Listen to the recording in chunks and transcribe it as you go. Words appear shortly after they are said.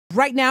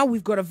Right now,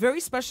 we've got a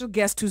very special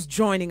guest who's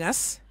joining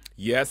us.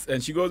 Yes,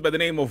 and she goes by the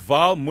name of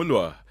Val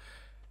Mulwa.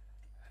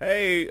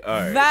 Hey, all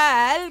right.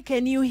 Val,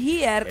 can you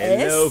hear us?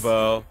 Hello,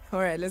 Val. All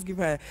right, let's give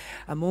her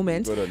a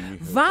moment. Good on you.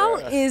 Val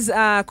is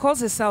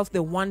calls herself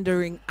the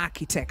Wandering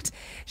Architect.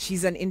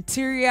 She's an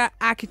interior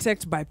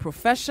architect by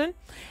profession,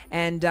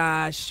 and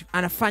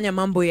anafanya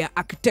mambo ya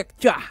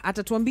architecture.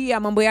 Atatuambia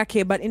mambo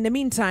yake, but in the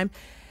meantime,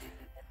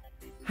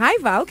 hi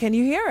Val, can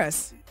you hear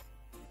us?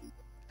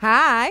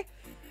 Hi.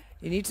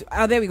 You need to.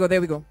 Oh, there we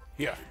go.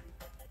 Yeah.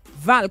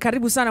 Val,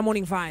 karibu sana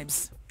Morning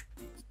Vibes.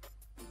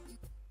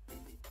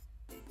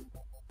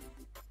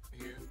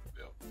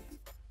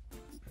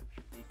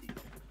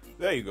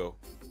 There you go.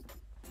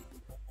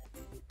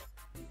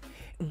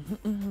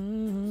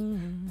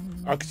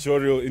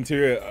 Architectural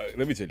interior,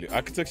 let me tell you,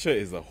 architecture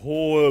is a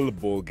whole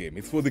ball game.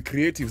 It's for the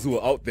creatives who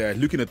are out there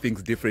looking at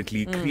things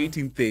differently,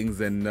 creating things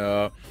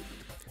and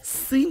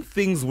seeing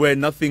things where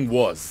nothing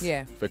was.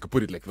 Yeah. If I could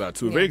put it like that.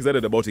 So we're very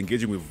excited about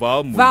engaging with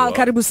Val Mulwa. Val,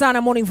 karibu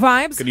sana Morning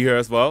Vibes. Can you hear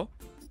us, Val?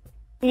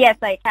 Yes,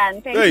 I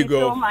can. Thank There you you go.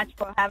 so much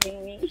for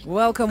having me.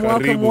 Welcome.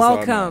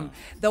 Karibu sana.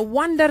 The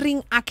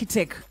Wandering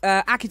Architect,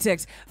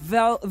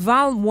 Val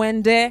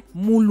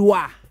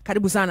Mulwa.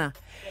 Karibu sana.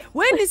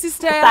 When is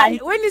sister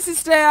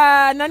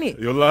Nani?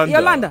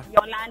 Yolanda.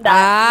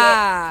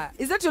 Ah,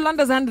 is that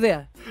Yolanda's hand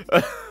there?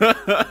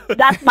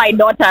 That's my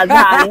daughter's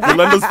hand.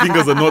 Yolanda's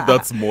fingers are not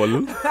that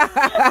small.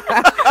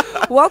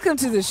 Welcome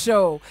to the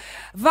show.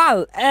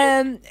 Val,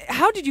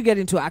 how did you get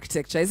into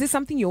architecture? Is this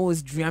something you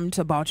always dreamt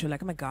about? You're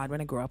like, oh my God, when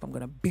I grow up, I'm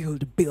going to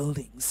build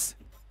buildings.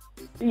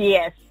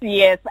 Yes.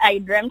 I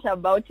dreamt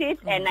about it,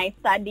 and I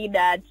studied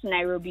at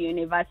Nairobi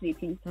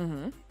University.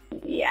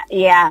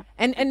 Yeah.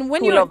 And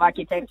when School you of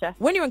Architecture.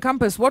 when you were in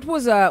campus, what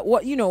was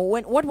what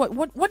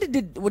did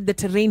the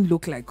terrain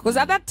look like? Because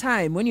at that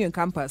time, when you're in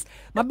campus,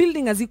 my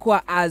building as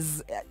equal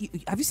as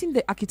have you seen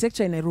the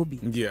architecture in Nairobi?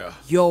 Yeah.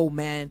 Yo,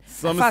 man.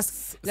 Some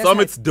Let's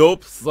it's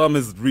dope, some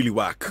is really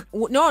whack.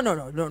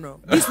 No.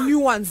 These new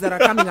ones that are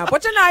coming up.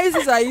 What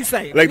is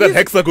say? Like that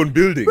hexagon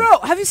building. Bro,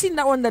 have you seen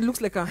that one that looks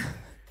like a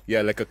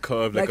Yeah, like a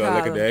curve, like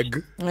an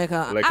egg. okay,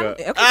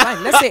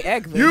 fine. Let's say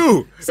egg. Then.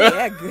 You say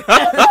egg.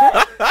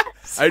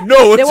 I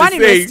know what the you're one in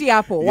saying. West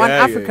Apple, one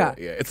Africa.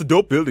 Yeah. It's a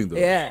dope building though.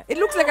 Yeah, it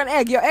looks like an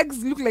egg. Your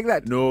eggs look like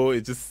that. No,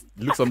 it just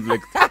looks something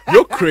like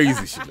you're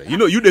crazy, Sheila. You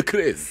know, you the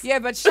craze. Yeah,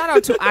 but shout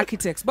out to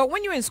architects. But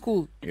when you were in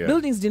school, Yeah.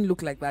 buildings didn't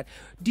look like that.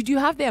 Did you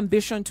have the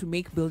ambition to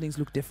make buildings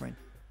look different?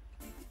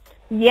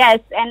 Yes,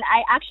 and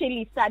I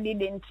actually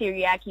studied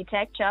interior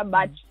architecture,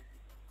 but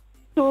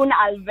soon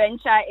I'll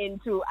venture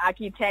into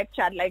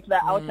architecture, like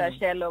the outer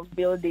shell of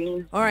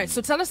buildings. All right,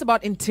 so tell us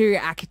about interior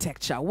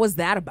architecture. What's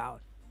that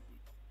about?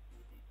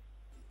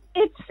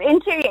 It's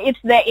interior.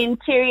 It's the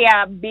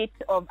interior bit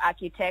of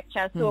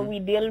architecture. So we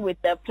deal with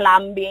the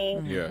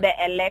plumbing, the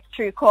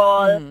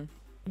electrical,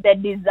 the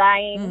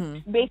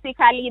design,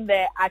 basically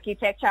the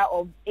architecture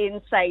of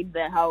inside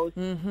the house.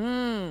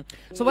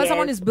 So when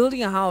someone is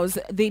building a house,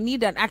 they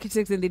need an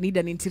architect and they need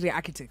an interior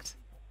architect.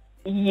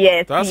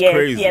 Yes, That's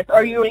crazy. yes.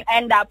 Or you'll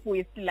end up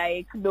with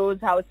like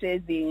those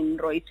houses in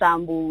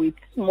Roysambu with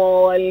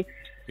small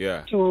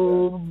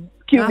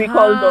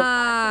cubicles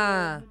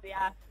of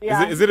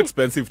Is it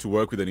expensive to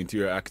work with an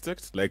interior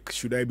architect? Like,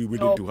 should I be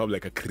willing to have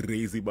like a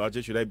crazy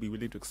budget? Should I be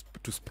willing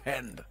to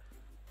spend?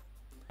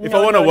 If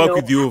I want to work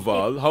with you,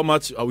 Val, how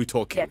much are we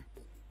talking?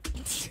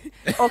 Yes.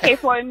 Okay,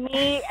 for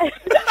me,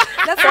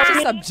 That's such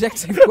a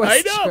subjective I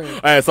question. know.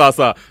 All right,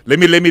 Sasa, let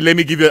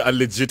me give you a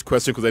legit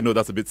question because I know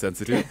that's a bit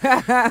sensitive.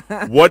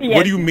 What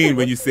do you mean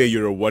when you say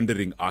you're a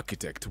wandering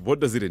architect? What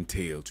does it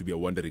entail to be a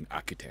wandering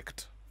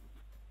architect?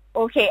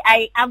 okay,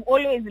 I've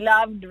always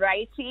loved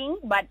writing,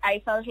 but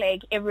I felt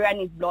like everyone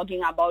is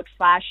blogging about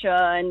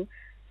fashion,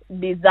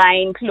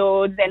 design,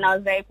 clothes, and I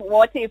was like,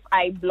 what if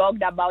I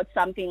blogged about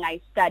something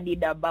I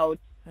studied about?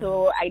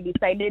 So I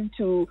decided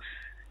to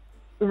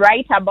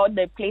write about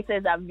the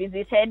places I've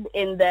visited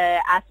in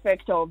the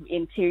aspect of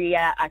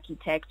interior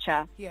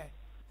architecture.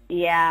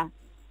 Yeah.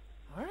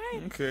 All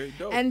right. Okay,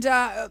 dope. And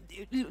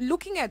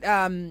looking at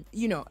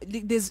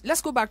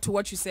let's go back to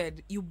what you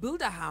said. You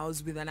build a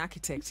house with an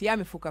architect. Yeah,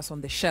 me focus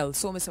on the shell.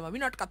 So we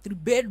not got 3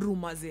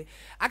 bedroom as a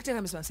architect.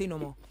 I'm say no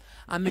more.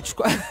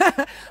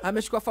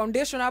 Amechukua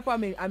foundation hapo,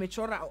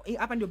 amechora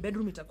hapa ndio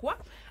bedroom itakuwa,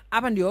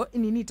 hapa ndio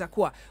nini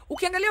itakuwa.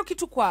 Ukiangalia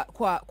kitu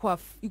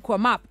kwa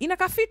map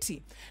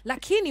inakafiti,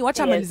 lakini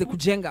wacha amalize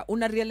kujenga,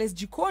 una realize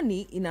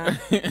jikoni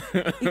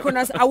iko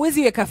na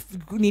hawezi weka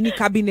nini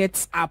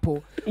cabinets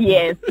hapo.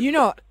 Yes. You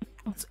know,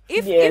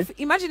 if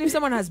imagine if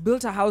someone has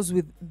built a house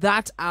with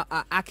that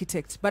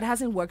architect but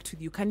hasn't worked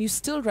with you, can you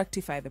still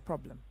rectify the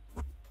problem?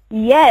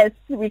 Yes,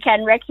 we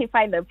can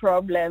rectify the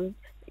problem.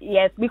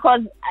 Yes,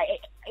 because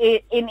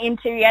in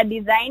interior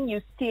design,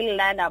 you still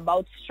learn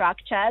about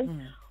structures,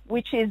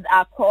 which is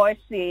a course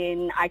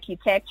in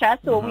architecture.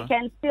 So we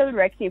can still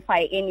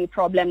rectify any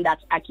problem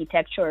that's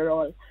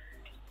architectural.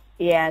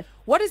 Yes.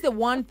 What is the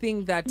one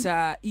thing that,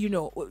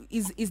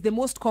 is the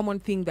most common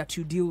thing that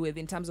you deal with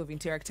in terms of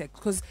interior architect?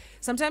 Because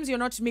sometimes you're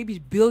not maybe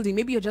building,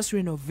 maybe you're just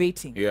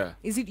renovating. Yeah.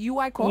 Is it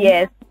UI code?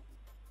 Yes.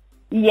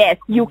 Yes,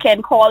 you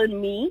can call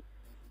me.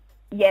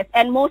 Yes,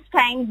 and most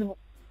times,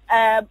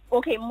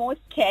 most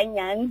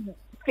Kenyans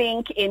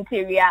think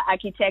interior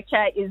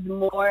architecture is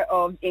more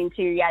of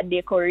interior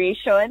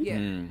decoration.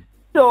 Yeah.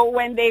 So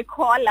when they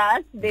call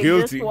us, they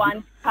Guilty. just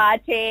want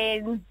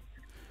curtains,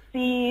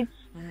 seats,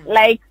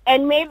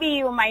 and maybe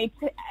you might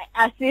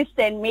assist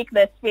and make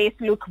the space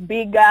look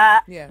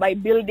bigger by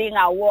building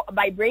a wall,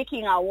 by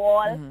breaking a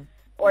wall,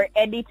 or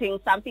editing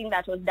something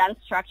that was done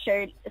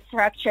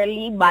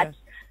structurally, but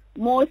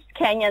most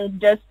Kenyans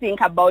just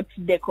think about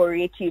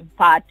decorative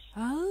part.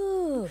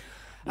 Oh,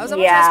 I was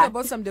about to ask you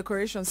about some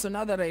decorations, so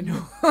now that I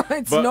know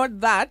it's not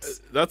that.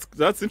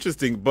 That's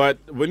interesting. But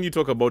when you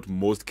talk about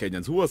most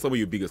Kenyans, who are some of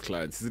your biggest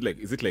clients? Is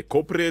it like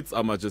corporates,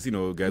 or just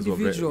guys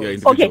individuals? Who are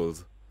individuals?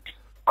 Okay.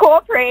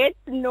 Corporates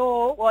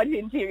know what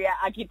interior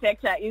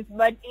architecture is,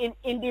 but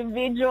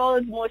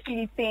individuals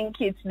mostly think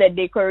it's the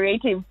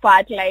decorative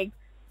part. Like,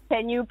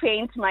 can you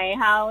paint my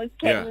house?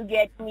 Can you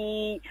get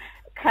me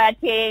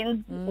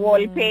curtains,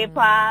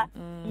 wallpaper?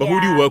 But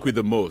who do you work with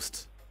the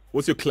most?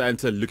 What's your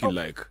clientele looking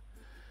like?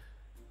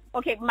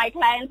 Okay, my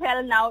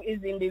clientele now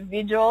is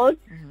individuals,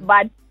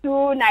 but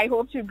soon I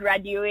hope to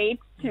graduate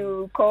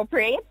to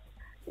corporate.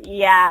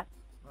 Yeah.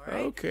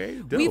 Right.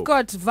 Okay, dope. We've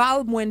got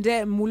Val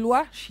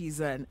Mulwa.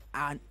 She's an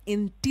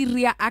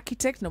interior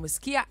architect. Na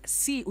umesikia,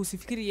 si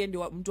usifikiri yeye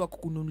ndio mtu wa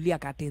kukununulia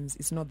curtains.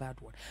 It's not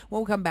that one.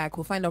 When we come back,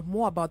 we'll find out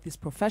more about this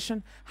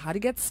profession, how to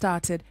get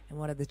started, and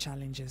what are the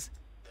challenges.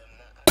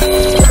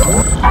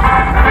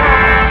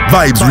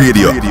 Vibes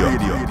Radio.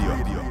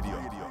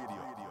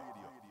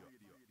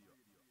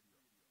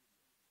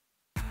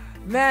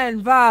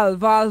 Man, Val.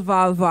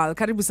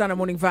 Karibu sana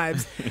Morning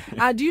Vibes.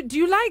 Do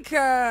you like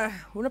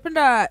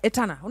unapenda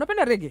etana?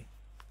 Unapenda reggae?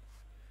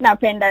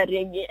 Napenda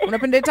reggae.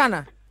 Unapenda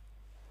etana?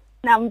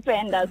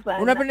 Nampenda sana.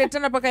 Unapenda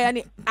etana paka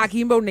yani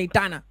akiimba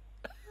unaitana?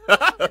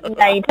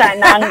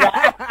 Naitananga.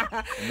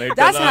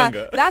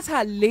 That's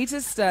her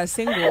latest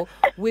single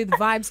with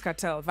Vibes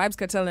Cartel. Vibes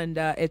Cartel and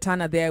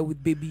Etana there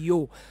with Baby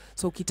Yo.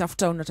 So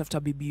ukitafuta unatafuta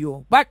Baby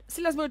Yo. But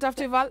si lazima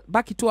utafute Val,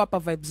 baki tu hapa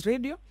Vibes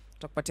Radio.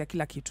 Tutakupatia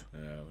kila kitu.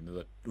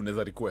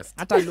 Unaweza request.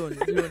 Hata loan.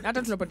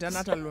 Hata tunapatiana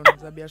hata loan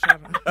za biashara.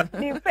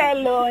 Nipe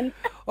loan.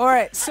 All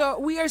right, so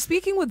we are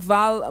speaking with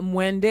Val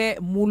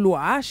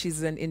Mulwa.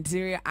 She's an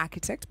interior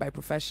architect by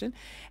profession,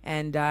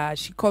 and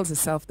she calls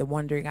herself the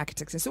Wandering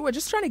Architect. And so we're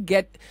just trying to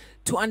get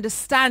to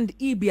understand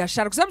hii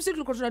biashara. Kwa sababu sisi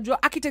tulikuwa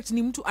tunajua architect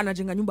ni mtu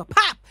anajenga nyumba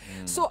pap.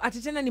 So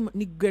atitena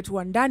ni get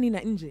wa ndani na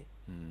nje.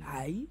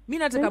 Hai, mimi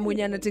nataka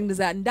mwenye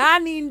anatengeneza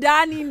ndani.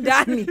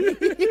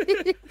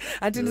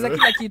 Anatengeneza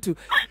kila kitu.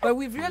 But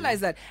we've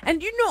realized that.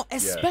 And you know,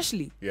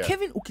 especially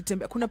Kevin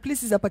ukitembea kuna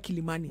places hapa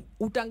Kilimani,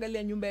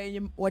 utaangalia nyumba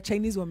yenye wa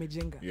Chinese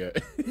wamejenga.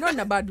 Not in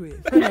a bad way.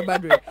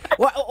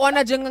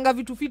 Wanajenganga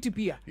vitu fiti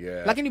pia.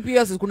 Lakini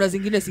pia kuna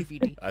zingine si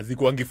fiti.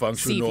 Hazikuangi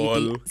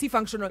functional. Si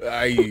functional.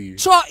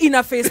 Choo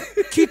ina face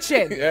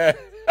kitchen.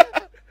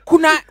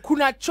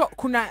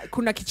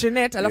 Kuna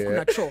kitchenette alafu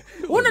kuna choo.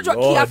 Unajua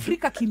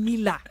Kiafrika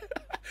kimila.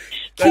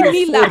 So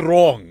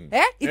wrong.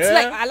 It's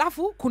like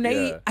alafu kuna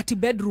hii ati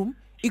bedroom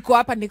iko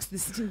hapa next to the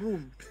sitting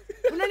room.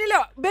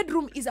 Unanielewa?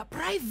 Bedroom is a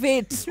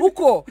private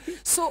huko.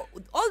 So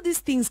all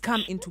these things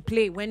come into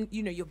play when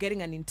you're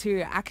getting an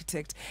interior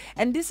architect,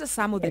 and these are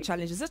some of the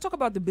challenges. Let's talk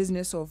about the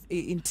business of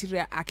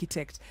interior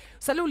architect.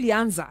 Salo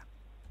Lianza,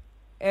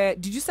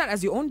 did you start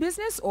as your own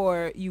business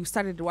or you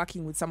started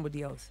working with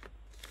somebody else?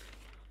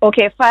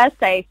 Okay, first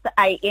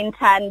I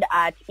interned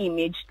at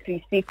Image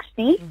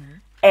 360,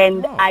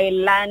 and I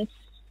learned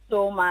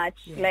so much.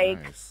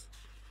 Nice.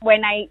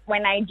 When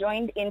I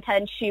joined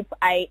internship,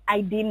 I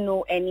didn't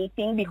know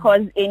anything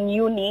because in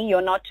uni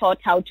you're not taught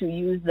how to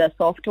use the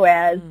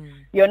softwares.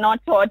 You're not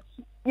taught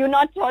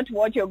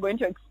what you're going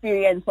to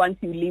experience once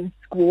you leave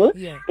school.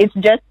 It's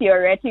just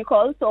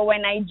theoretical. So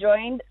when I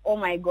joined, oh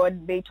my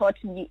God, they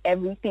taught me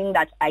everything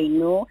that I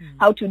know,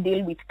 how to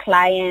deal with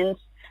clients,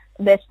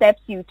 the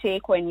steps you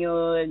take when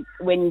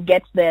you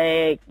get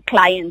the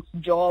client's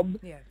job.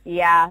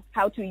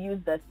 How to use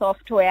the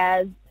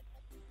softwares,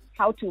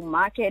 how to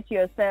market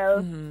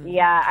yourself.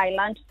 I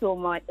learned so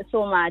much.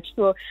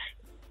 So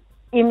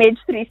Image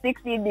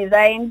 360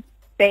 design,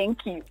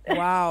 thank you.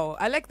 Wow.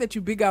 I like that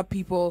you big up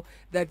people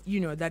that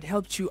that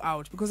helped you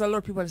out, because a lot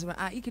of people are saying,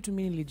 hiki tu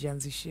mimi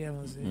nilijianzishia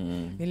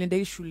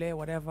nilienda shule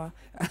whatever.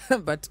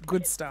 But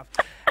good stuff.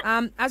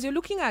 As you're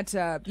looking at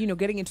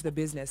getting into the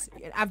business,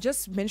 I've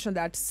just mentioned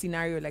that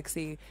scenario, like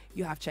say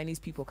you have Chinese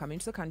people coming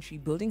into the country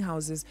building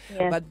houses,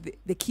 but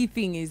the key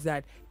thing is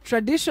that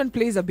tradition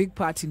plays a big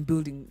part in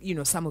building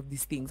some of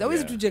these things.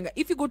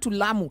 If you go to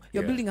Lamu,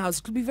 you're building a house,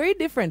 it will be very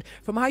different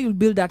from how you'll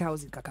build that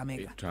house in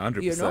Kakamega.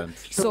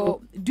 100%.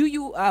 So do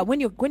you when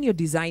you're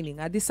designing,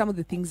 are these some of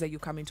the things that you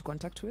come into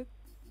contact with?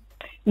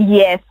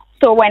 Yes.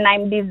 So when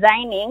I'm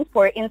designing,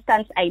 for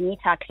instance, I meet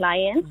a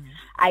client,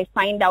 I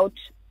find out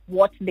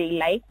what they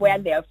like, where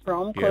they're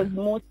from, because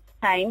most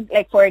times,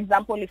 like for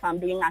example, if I'm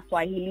doing a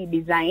Swahili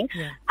design,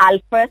 I'll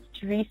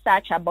first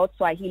research about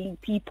Swahili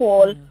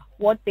people,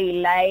 what they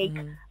like,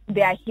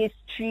 their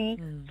history,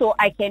 so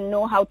I can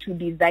know how to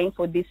design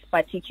for this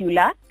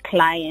particular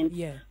client.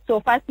 Yeah. So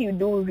first you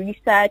do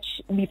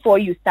research before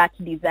you start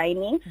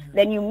designing.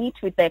 Then you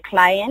meet with the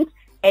client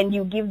and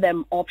you give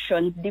them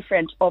options,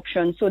 different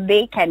options, so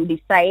they can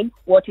decide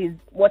what is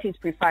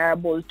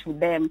preferable to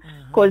them.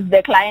 Because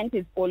the client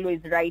is always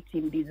right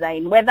in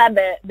design, whether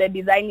the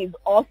design is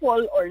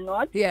awful or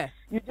not. Yeah.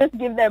 You just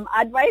give them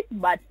advice,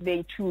 but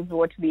they choose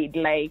what they'd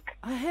like.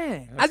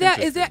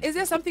 Is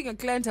there something a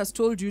client has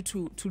told you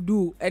to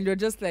do, and you're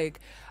just like,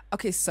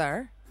 okay,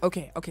 sir,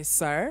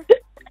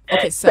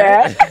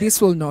 sir,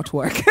 this will not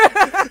work?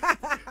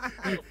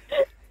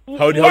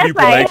 How do you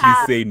politely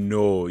say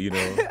no? You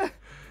know,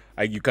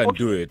 you can't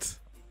do it.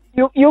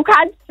 You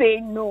can't say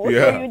no.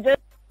 Yeah. So you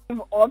just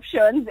give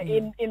options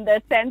in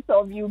the sense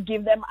of you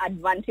give them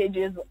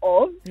advantages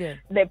of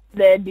the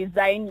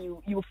design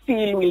you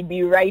feel will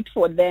be right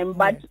for them.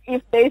 But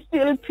if they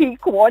still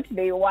pick what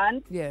they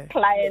want,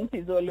 client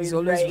is always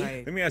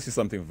right. Let me ask you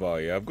something,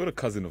 Val. Yeah? I've got a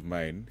cousin of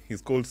mine.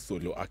 He's called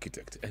Solo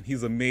Architect, and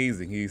he's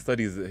amazing. He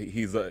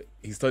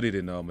studied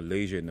in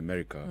Malaysia in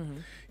America.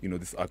 You know,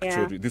 this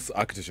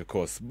architecture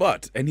course.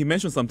 And he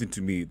mentioned something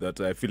to me that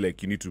I feel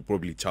like you need to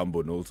probably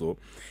champion also.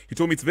 He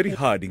told me it's very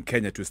hard in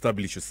Kenya to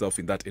establish yourself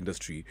in that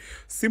industry,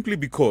 simply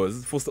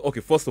because first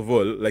of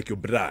all, like your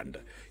brand,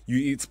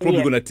 it's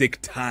probably going to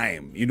take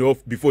time, you know,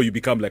 before you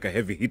become like a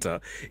heavy hitter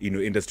in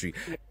your industry.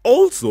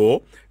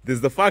 Also,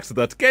 there's the fact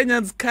that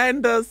Kenyans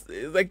kind of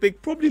like they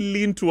probably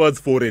lean towards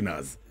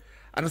foreigners.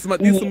 Anasema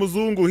this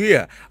mzungu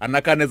here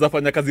anakaneza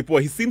fanya kazi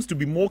poa. He seems to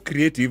be more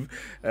creative,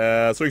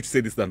 sorry to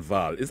say this, than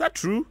Val. Is that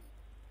true?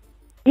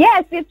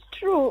 Yes, it's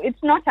true.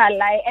 It's not a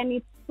lie, and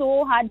it's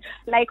so hard.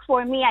 Like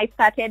for me, I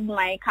started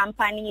my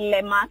company,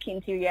 Lemark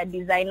Interior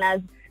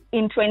Designers,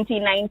 in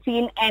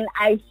 2019, and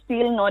I've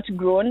still not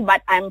grown,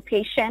 but I'm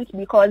patient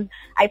because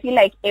I feel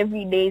like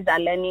every day is a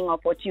learning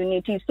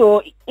opportunity.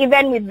 So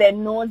even with the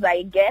no's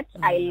I get,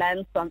 I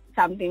learn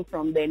something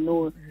from the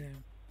no's.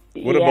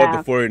 What about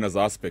the foreigners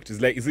aspect?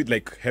 Is it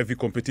like heavy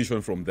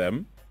competition from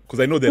them? Because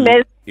I know there's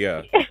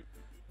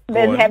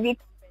heavy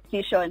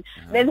competition.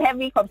 There's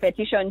heavy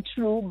competition,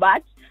 true,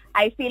 but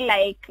I feel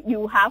like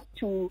you have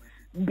to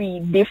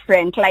be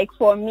different. Like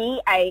for me,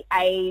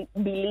 I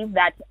believe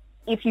that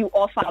if you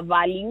offer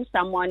value,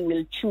 someone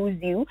will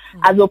choose you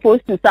as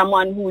opposed to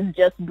someone who's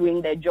just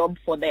doing the job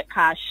for the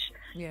cash.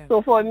 Yeah.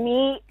 So for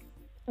me,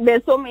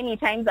 there's so many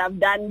times I've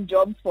done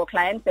jobs for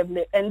clients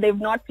and they've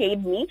not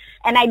paid me,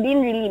 and I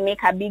didn't really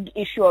make a big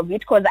issue of it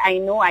because I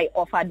know I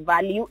offered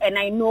value, and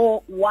I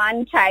know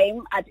one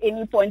time at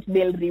any point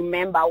they'll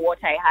remember what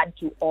I had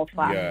to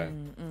offer.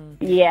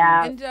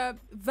 Yeah. And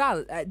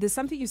Val, there's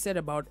something you said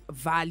about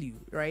value,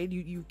 right?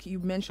 You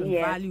mentioned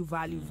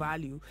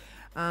value.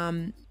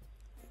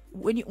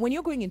 When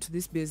you're going into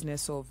this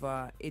business of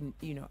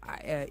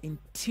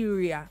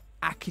interior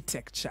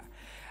architecture,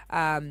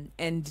 and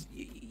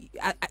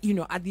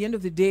at the end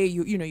of the day,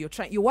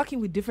 you're working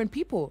with different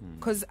people,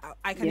 because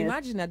I can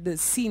imagine at the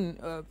scene,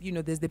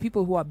 there's the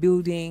people who are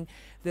building,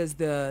 there's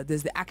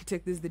the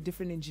architect, there's the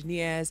different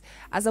engineers.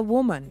 As a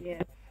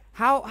woman,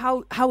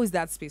 how is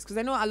that space? Because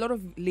I know a lot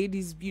of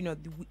ladies,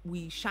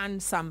 we shun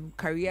some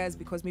careers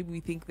because maybe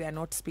we think they're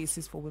not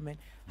spaces for women.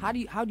 How do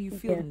you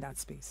feel in that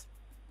space?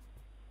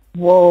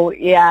 Whoa,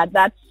 yeah,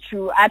 that's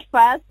true. At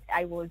first,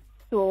 it was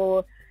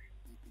so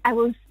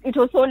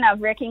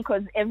nerve-wracking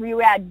because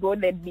everywhere I'd go,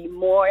 there'd be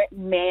more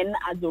men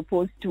as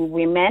opposed to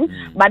women.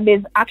 But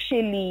there's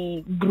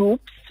actually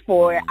groups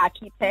for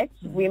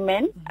architects,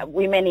 women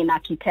in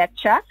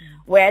architecture,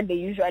 where they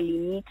usually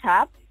meet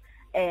up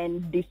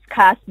and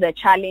discuss the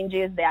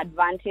challenges, the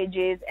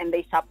advantages, and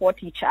they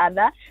support each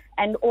other.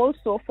 And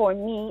also for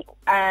me,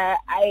 I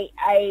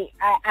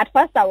at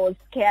first I was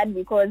scared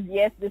because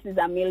yes, this is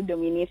a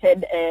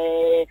male-dominated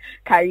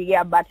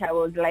career, but I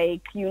was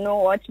like, you know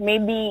what,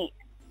 maybe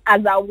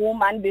as a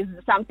woman, there's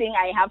something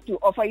I have to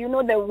offer.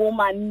 The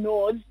woman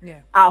knows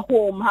a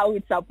home, how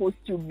it's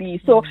supposed to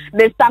be. So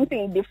there's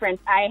something different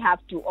I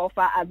have to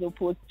offer as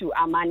opposed to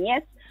a man.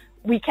 Yes,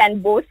 we can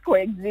both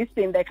coexist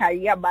in the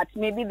career, but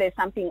maybe there's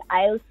something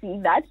I'll see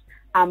that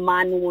a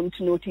man won't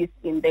notice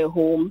in the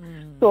home.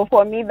 So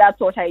for me, that's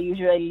what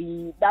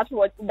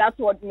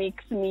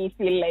makes me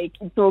feel like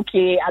it's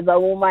okay as a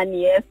woman.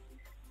 Yes,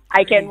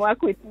 I can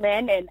work with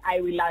men and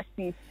I will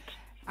assist.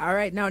 All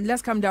right, now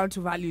let's come down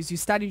to values. You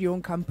started your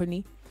own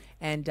company,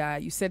 and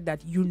you said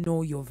that you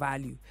know your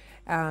value.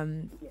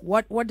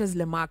 What does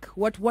Lemark?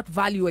 What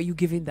value are you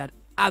giving that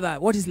other?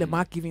 What is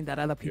Lemark giving that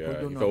other people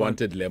don't know? If I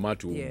wanted Lemark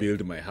to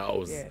build my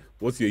house,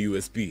 what's your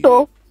USP?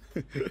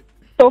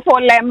 So for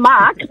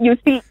Lemark, you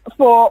see,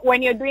 for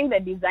when you're doing the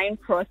design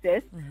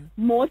process,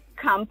 most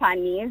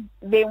companies,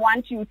 they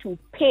want you to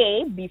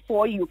pay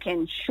before you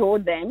can show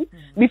them,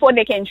 before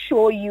they can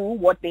show you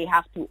what they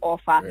have to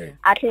offer. Right.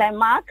 At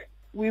Lemark,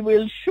 we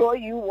will show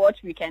you what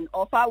we can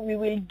offer. We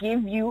will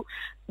give you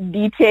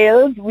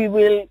details.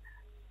 We'll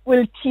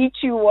teach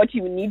you what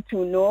you need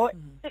to know.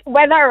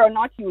 Whether or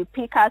not you'll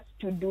pick us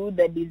to do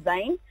the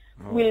design,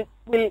 we'll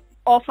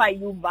offer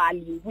you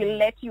value. We'll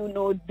let you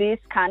know this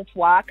can't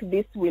work,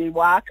 this will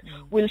work.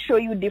 We'll show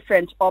you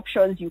different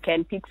options you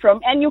can pick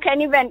from. And you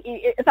can even,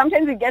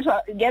 sometimes it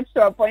gets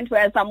to a point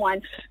where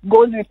someone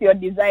goes with your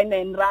design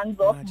and runs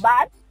off.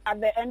 But at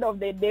the end of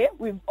the day,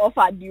 we've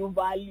offered you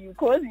value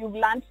because you've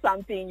learned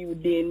something you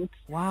didn't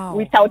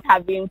without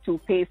having to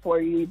pay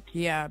for it.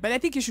 Yeah, but I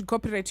think you should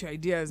copyright your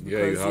ideas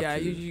Yeah, you because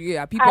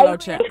have to. people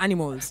out here,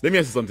 animals. Let me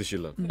ask you something,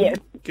 Sheila. Yes.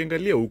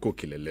 Ukiangalia huko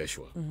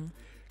Kileleshwa,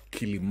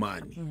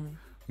 Kilimani,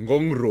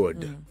 Ngong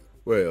Road,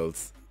 where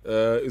else?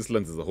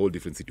 Eastlands is a whole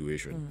different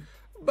situation.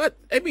 But,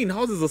 I mean,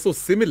 houses are so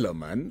similar,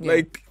 man.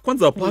 Like,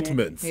 kwanza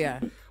apartments.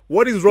 Yeah.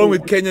 What is wrong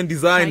with Kenyan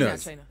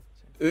designers? China.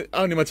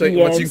 Ni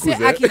machinkus,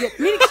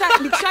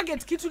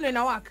 Nikishaget kitu na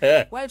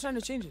inawaka. Why are you trying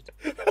to change it?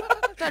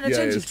 Trying to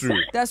change it's it. true.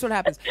 That's what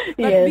happens.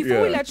 But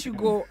before we Yeah. let you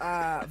go,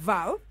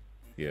 Val,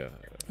 Yeah.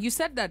 you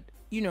said that,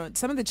 you know,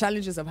 some of the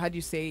challenges I've had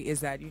you say is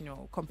that, you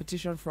know,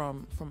 competition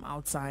from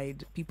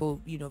outside,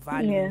 people, you know,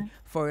 value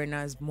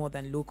foreigners more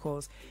than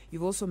locals.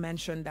 You've also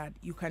mentioned that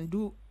you can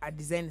do a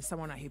design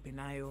someone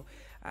ahipenayo.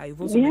 You've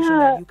also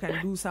mentioned that you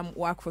can do some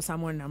work for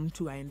someone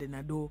namtu aende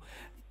nado.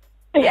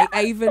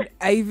 I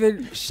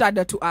even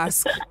shudder to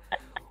ask,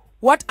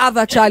 what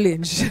other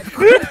challenge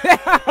could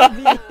there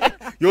be?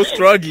 You're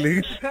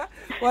struggling.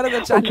 What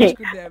other challenge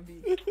could there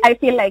be? I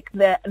feel like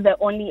the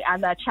only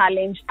other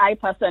challenge I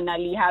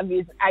personally have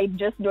is I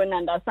just don't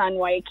understand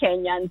why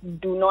Kenyans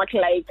do not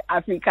like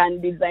African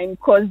design,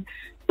 because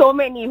so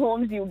many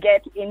homes you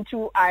get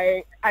into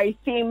are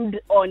themed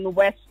on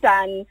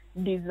Western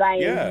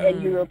design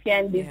and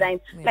European design.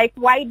 Yeah. Like,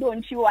 why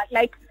don't you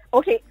like?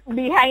 Okay,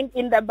 behind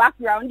in the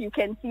background you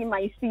can see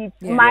my seats.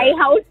 My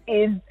house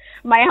is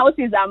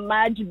a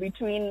merge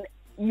between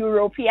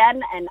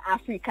European and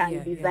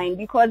African design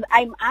because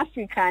I'm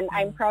African.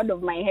 I'm proud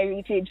of my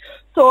heritage.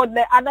 So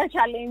the other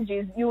challenge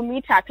is you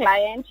meet a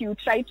client, you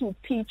try to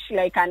pitch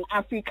like an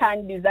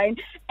African design,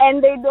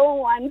 and they don't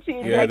want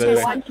it. Yeah, like they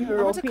like, want I want a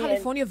European.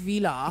 California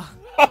villa.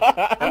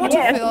 I want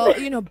to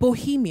feel, you know,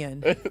 bohemian.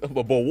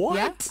 But what?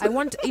 Yeah, I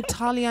want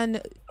Italian,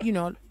 you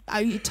know,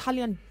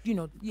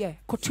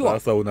 couture.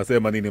 Sasa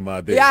unasema nini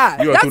madhe? Yeah,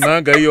 Hiyo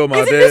tunanga hiyo Isn't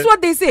madhe. this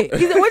what they say?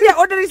 When they're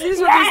ordering, is this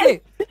what they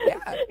say?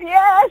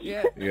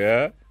 Yes.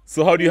 Yeah.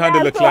 So how do you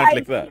handle a so client I-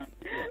 like that?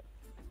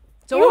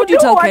 So You what would you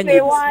do tell what they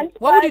Kenyans? want,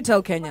 What would you but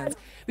tell Kenyans?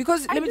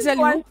 Because let me just tell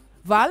you, want-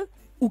 Val,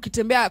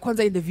 ukitembea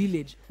kwanza in the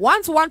village.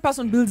 Once one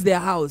person builds their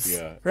house,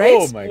 Yeah. right?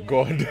 Oh my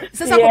God.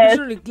 Sasa Yes.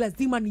 competition ni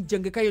lazima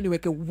nijenge kayo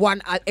niweke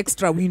one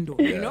extra window,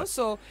 you know?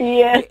 So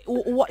Yes.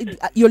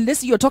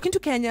 you're talking to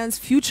Kenyans,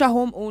 future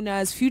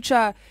homeowners,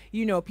 future,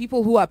 you know,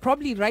 people who are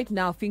probably right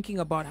now thinking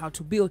about how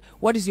to build.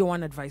 What is your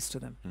one advice to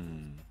them?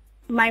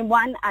 My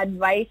one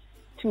advice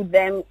to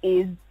them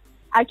is,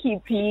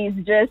 Aki, please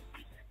just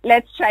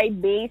let's try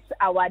base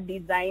our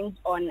designs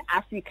on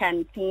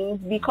African themes,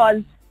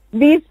 because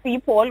these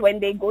people, when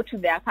they go to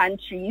their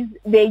countries,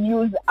 they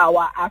use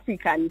our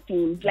African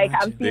themes. Like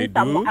I've They seen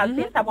do? I've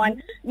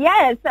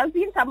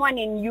seen someone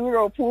in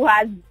Europe who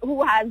has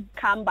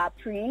Kamba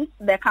print,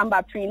 the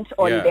Kamba print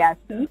on their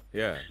seats.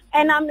 Yeah.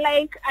 And I'm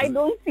like, I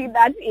don't see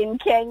that in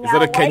Kenya. Is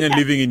that a Why Kenyan can't-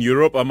 living in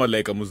Europe? I'm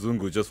like a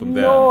Muzungu just from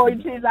there. No,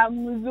 it is a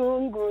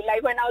Muzungu.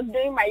 Like when I was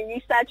doing my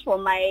research for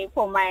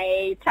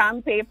my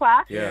term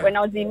paper, when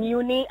I was in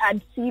uni,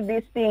 I'd see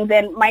these things.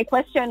 And my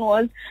question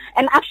was,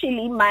 and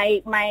actually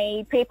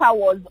my paper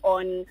was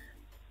on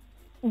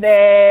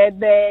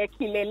the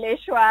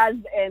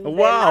Kileleshwas and the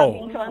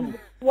Lavingtons.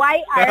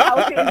 Why are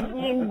houses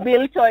being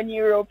built on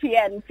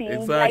European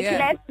themes? Exactly. Like,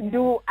 let's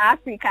do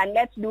African,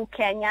 let's do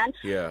Kenyan.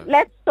 Yeah.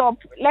 Let's stop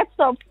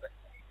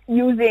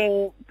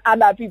using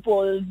other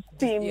people's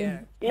themes. Yeah.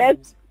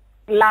 Let's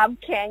love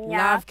Kenya.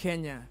 Love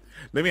Kenya.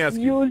 Let me ask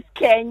you, Use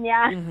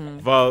Kenya.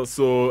 Val,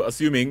 so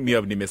assuming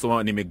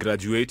nime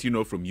graduate, you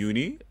know, from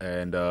uni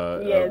and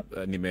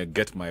nime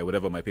get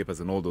my papers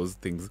and all those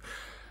things,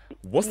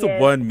 what's the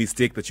one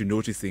mistake that you're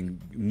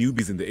noticing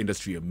newbies in the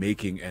industry are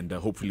making, and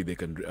hopefully they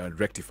can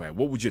rectify?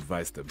 What would you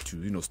advise them to,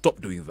 you know, stop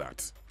doing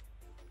that?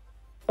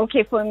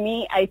 Okay, for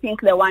me, I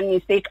think the one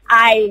mistake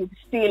I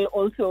still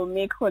also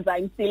make, because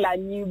I'm still a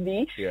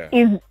newbie,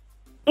 is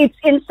it's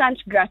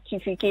instant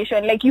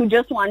gratification. Like, you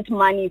just want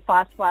money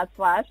fast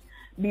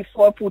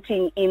before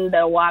putting in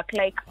the work.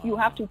 Like, you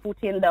have to put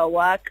in the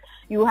work.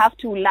 You have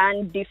to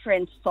learn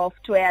different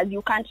softwares.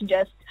 You can't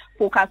just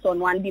focus on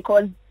one,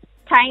 because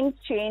times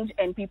change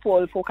and people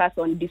will focus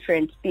on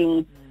different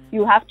things.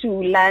 You have to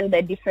learn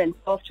the different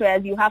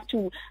softwares. You have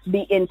to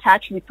be in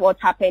touch with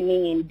what's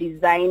happening in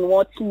design,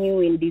 what's new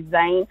in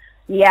design.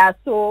 Yeah,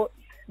 so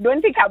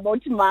don't think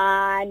about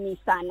money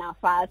sana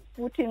first.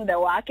 Put in the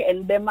work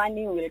and the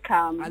money will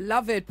come. I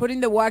love it. Put in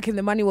the work and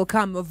the money will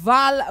come.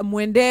 Val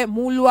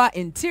Mulwa,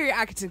 Interior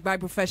Architect by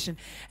profession.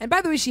 And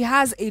by the way, she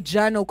has a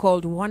journal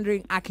called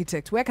Wandering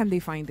Architect. Where can they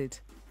find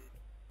it?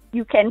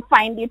 You can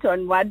find it on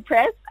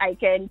WordPress. I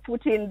can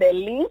put in the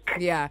link.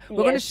 Yeah, we're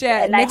going to Yes,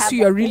 share and I next have to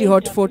your a really page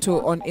hot of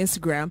photo on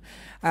Instagram.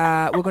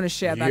 We're going to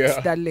share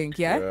Yeah. that link,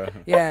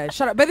 yeah?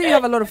 Shut up. But then you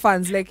have a lot of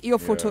fans. Like, your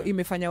photo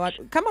imefanya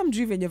watu. Kama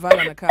mjui venye Val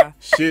anakaa.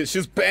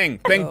 She's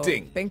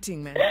painting.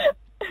 Painting, man.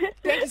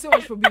 thank you so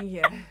much for being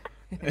here.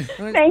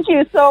 Thank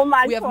you so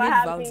much We have for made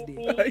having Val's day.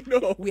 me. I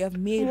know. We have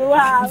made You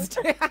have. Val's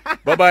day.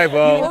 Bye-bye, You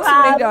Val.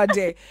 also made our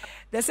day.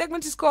 The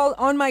segment is called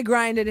On My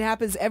Grind, and it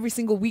happens every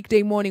single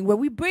weekday morning where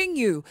we bring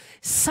you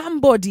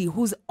somebody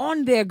who's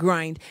on their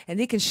grind and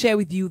they can share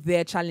with you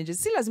their challenges.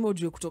 Si lazima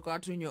ujue kutoka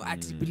watu wenye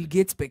ati Bill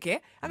Gates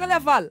peke. Angalia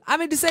Val,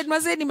 decide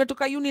mazee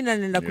nimetoka uni na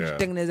nenda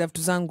kujitengeneza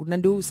vitu zangu. Na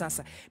ndio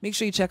sasa. Make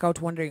sure you check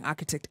out Wandering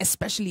Architect,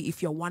 especially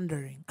if you're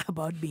wondering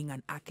about being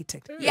an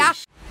architect. Yeah.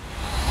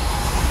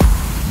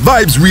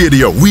 Vibes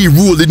Radio, we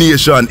rule the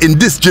nation in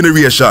this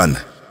generation.